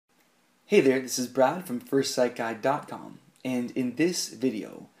Hey there, this is Brad from FirstSiteGuide.com, and in this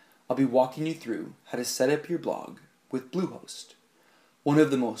video, I'll be walking you through how to set up your blog with BlueHost, one of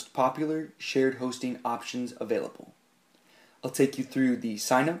the most popular shared hosting options available. I'll take you through the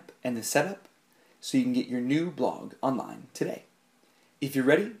sign up and the setup so you can get your new blog online today. If you're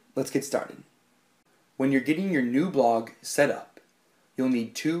ready, let's get started. When you're getting your new blog set up, you'll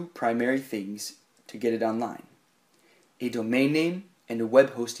need two primary things to get it online: a domain name and a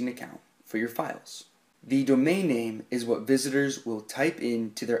web hosting account for your files. The domain name is what visitors will type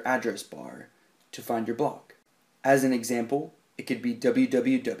into their address bar to find your blog. As an example, it could be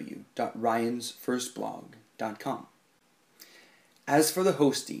www.ryansfirstblog.com. As for the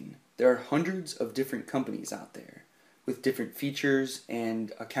hosting, there are hundreds of different companies out there with different features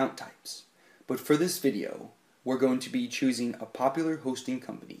and account types. But for this video, we're going to be choosing a popular hosting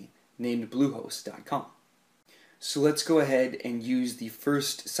company named BlueHost.com. So let's go ahead and use the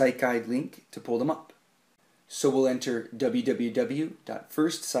first site guide link to pull them up. So we'll enter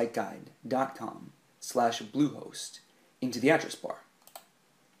www.firstsiteguide.com/Bluehost into the address bar.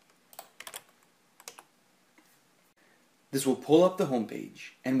 This will pull up the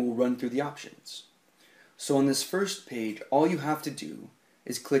homepage and we'll run through the options. So on this first page, all you have to do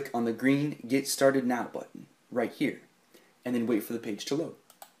is click on the green Get Started Now button right here, and then wait for the page to load.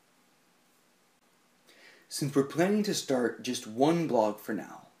 Since we're planning to start just one blog for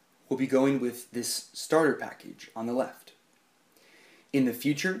now, we'll be going with this starter package on the left. In the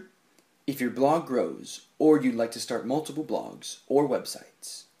future, if your blog grows or you'd like to start multiple blogs or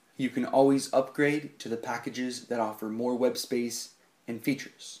websites, you can always upgrade to the packages that offer more web space and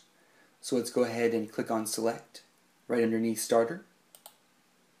features. So let's go ahead and click on Select right underneath Starter.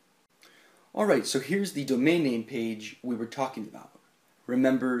 Alright, so here's the domain name page we were talking about.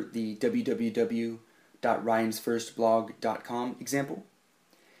 Remember the www.ryansfirstblog.com example?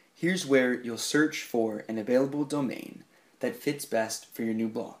 Here's where you'll search for an available domain that fits best for your new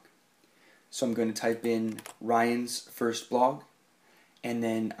blog. So I'm going to type in Ryan's First Blog, and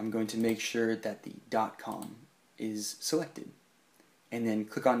then I'm going to make sure that the .com is selected, and then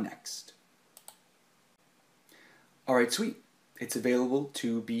click on Next. Alright, sweet. It's available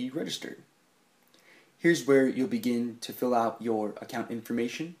to be registered. Here's where you'll begin to fill out your account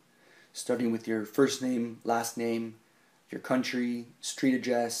information, starting with your first name, last name, your country, street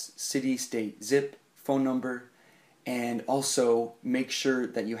address, city, state, zip, phone number, and also make sure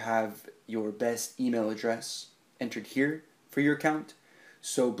that you have your best email address entered here for your account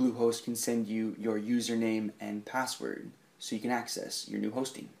so Bluehost can send you your username and password so you can access your new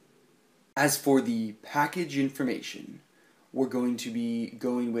hosting. As for the package information, we're going to be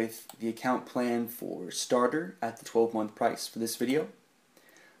going with the account plan for starter at the 12-month price for this video.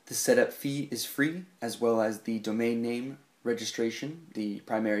 The setup fee is free, as well as the domain name registration, the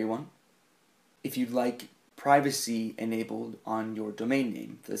primary one. If you'd like privacy enabled on your domain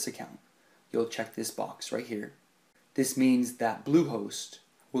name for this account, you'll check this box right here. This means that Bluehost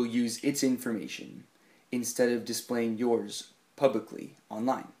will use its information instead of displaying yours publicly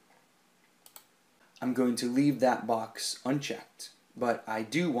online. I'm going to leave that box unchecked, but I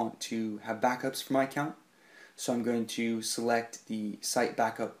do want to have backups for my account, so I'm going to select the Site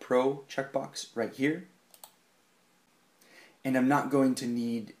Backup Pro checkbox right here. And I'm not going to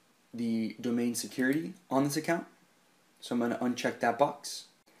need the domain security on this account, so I'm going to uncheck that box.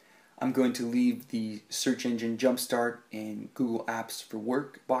 I'm going to leave the Search Engine Jumpstart and Google Apps for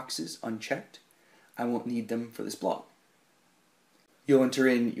Work boxes unchecked. I won't need them for this blog. You'll enter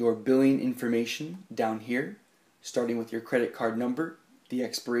in your billing information down here, starting with your credit card number, the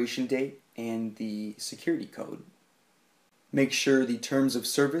expiration date, and the security code. Make sure the Terms of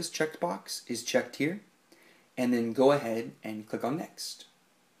Service checkbox is checked here, and then go ahead and click on Next.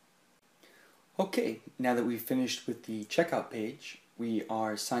 Okay, now that we've finished with the checkout page, we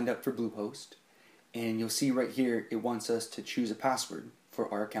are signed up for Bluehost, and you'll see right here it wants us to choose a password for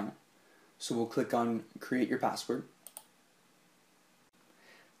our account. So we'll click on Create Your Password.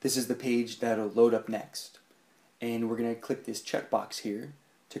 This is the page that'll load up next, and we're going to click this checkbox here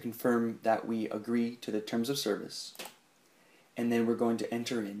to confirm that we agree to the Terms of Service, and then we're going to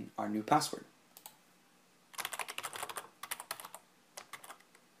enter in our new password.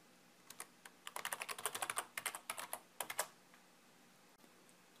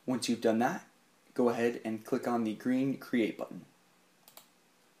 Once you've done that, go ahead and click on the green Create button.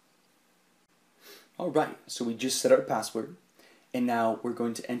 Alright, so we just set our password, and now we're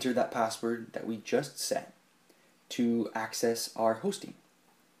going to enter that password that we just set to access our hosting.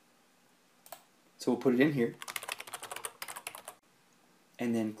 So we'll put it in here,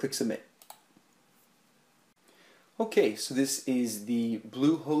 and then click Submit. Okay, so this is the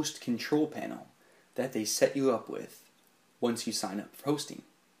BlueHost control panel that they set you up with once you sign up for hosting.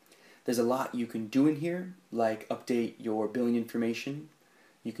 There's a lot you can do in here, like update your billing information,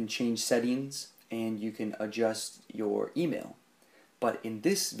 you can change settings, and you can adjust your email. But in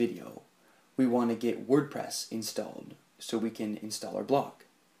this video, we want to get WordPress installed so we can install our blog.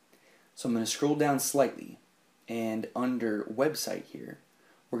 So I'm going to scroll down slightly, and under website here,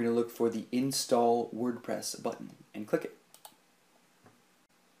 we're going to look for the Install WordPress button and click it.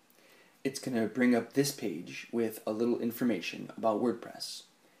 It's going to bring up this page with a little information about WordPress.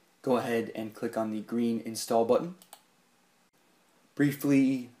 Go ahead and click on the green Install button.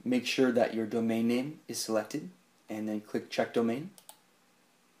 Briefly make sure that your domain name is selected and then click Check Domain.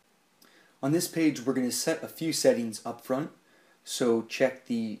 On this page we're going to set a few settings up front, so check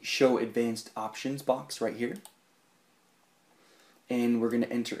the Show Advanced Options box right here. And we're going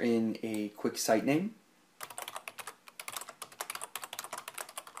to enter in a quick site name.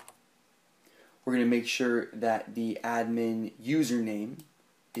 We're going to make sure that the admin username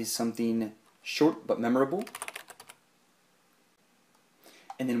is something short but memorable.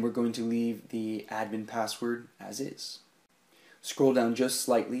 And then we're going to leave the admin password as is. Scroll down just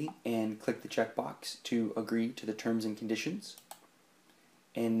slightly and click the checkbox to agree to the terms and conditions.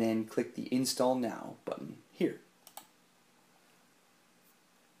 And then click the Install Now button here.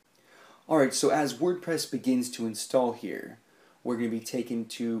 Alright, so as WordPress begins to install here, we're going to be taken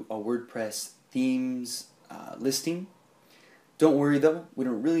to a WordPress themes listing. Don't worry though, we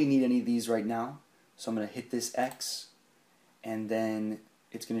don't really need any of these right now. So I'm going to hit this X, and then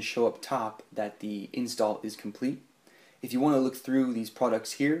it's going to show up top that the install is complete. If you want to look through these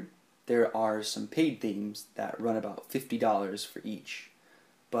products here, there are some paid themes that run about $50 for each.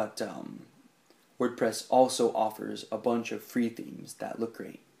 But WordPress also offers a bunch of free themes that look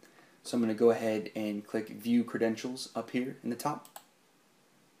great. So I'm going to go ahead and click View Credentials up here in the top.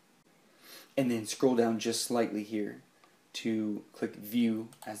 And then scroll down just slightly here to click View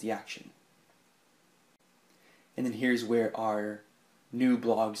as the action. And then here's where our new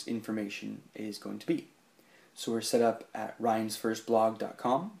blog's information is going to be. So we're set up at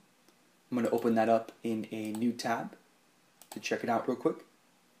ryansfirstblog.com. I'm going to open that up in a new tab to check it out real quick.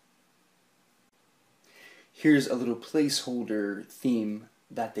 Here's a little placeholder theme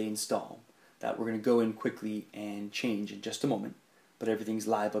that they install that we're going to go in quickly and change in just a moment. But everything's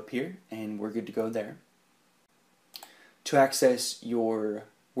live up here and we're good to go there. To access your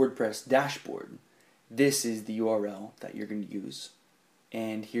WordPress dashboard, this is the URL that you're going to use.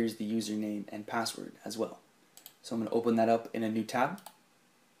 And here's the username and password as well. So I'm going to open that up in a new tab.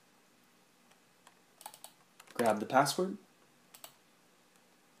 Grab the password.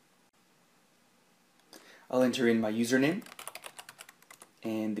 I'll enter in my username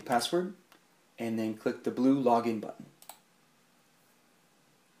and the password, and then click the blue login button.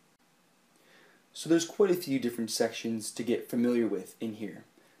 So there's quite a few different sections to get familiar with in here,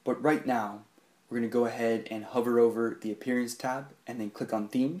 but right now we're going to go ahead and hover over the Appearance tab and then click on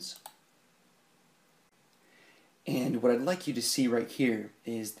Themes. And what I'd like you to see right here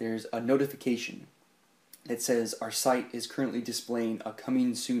is there's a notification that says our site is currently displaying a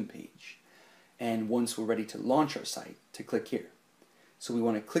Coming Soon page, and once we're ready to launch our site, to click here. So we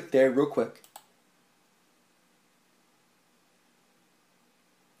want to click there real quick.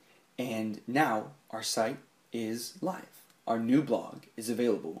 And now our site is live. Our new blog is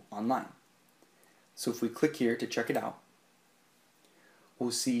available online. So if we click here to check it out, we'll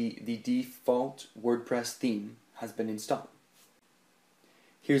see the default WordPress theme has been installed.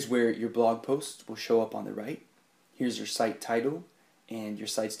 Here's where your blog post will show up on the right. Here's your site title and your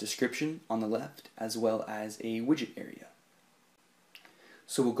site's description on the left, as well as a widget area.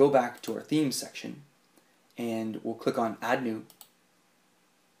 So we'll go back to our themes section and we'll click on Add New.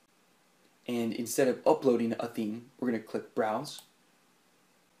 And instead of uploading a theme, we're going to click Browse.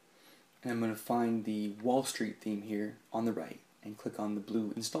 And I'm going to find the Wall Street theme here on the right and click on the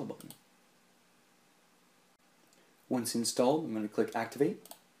blue Install button. Once installed, I'm going to click Activate.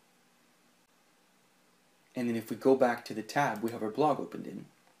 And then if we go back to the tab we have our blog opened in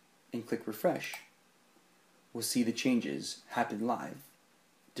and click Refresh, we'll see the changes happen live.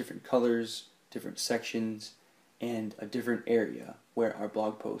 Different colors, different sections, and a different area where our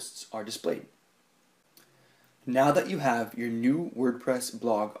blog posts are displayed. Now that you have your new WordPress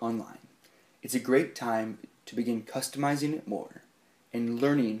blog online, it's a great time to begin customizing it more and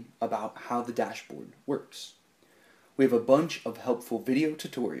learning about how the dashboard works. We have a bunch of helpful video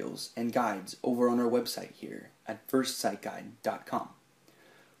tutorials and guides over on our website here at firstsiteguide.com.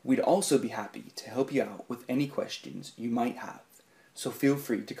 We'd also be happy to help you out with any questions you might have, so feel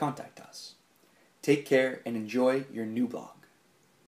free to contact us. Take care and enjoy your new blog.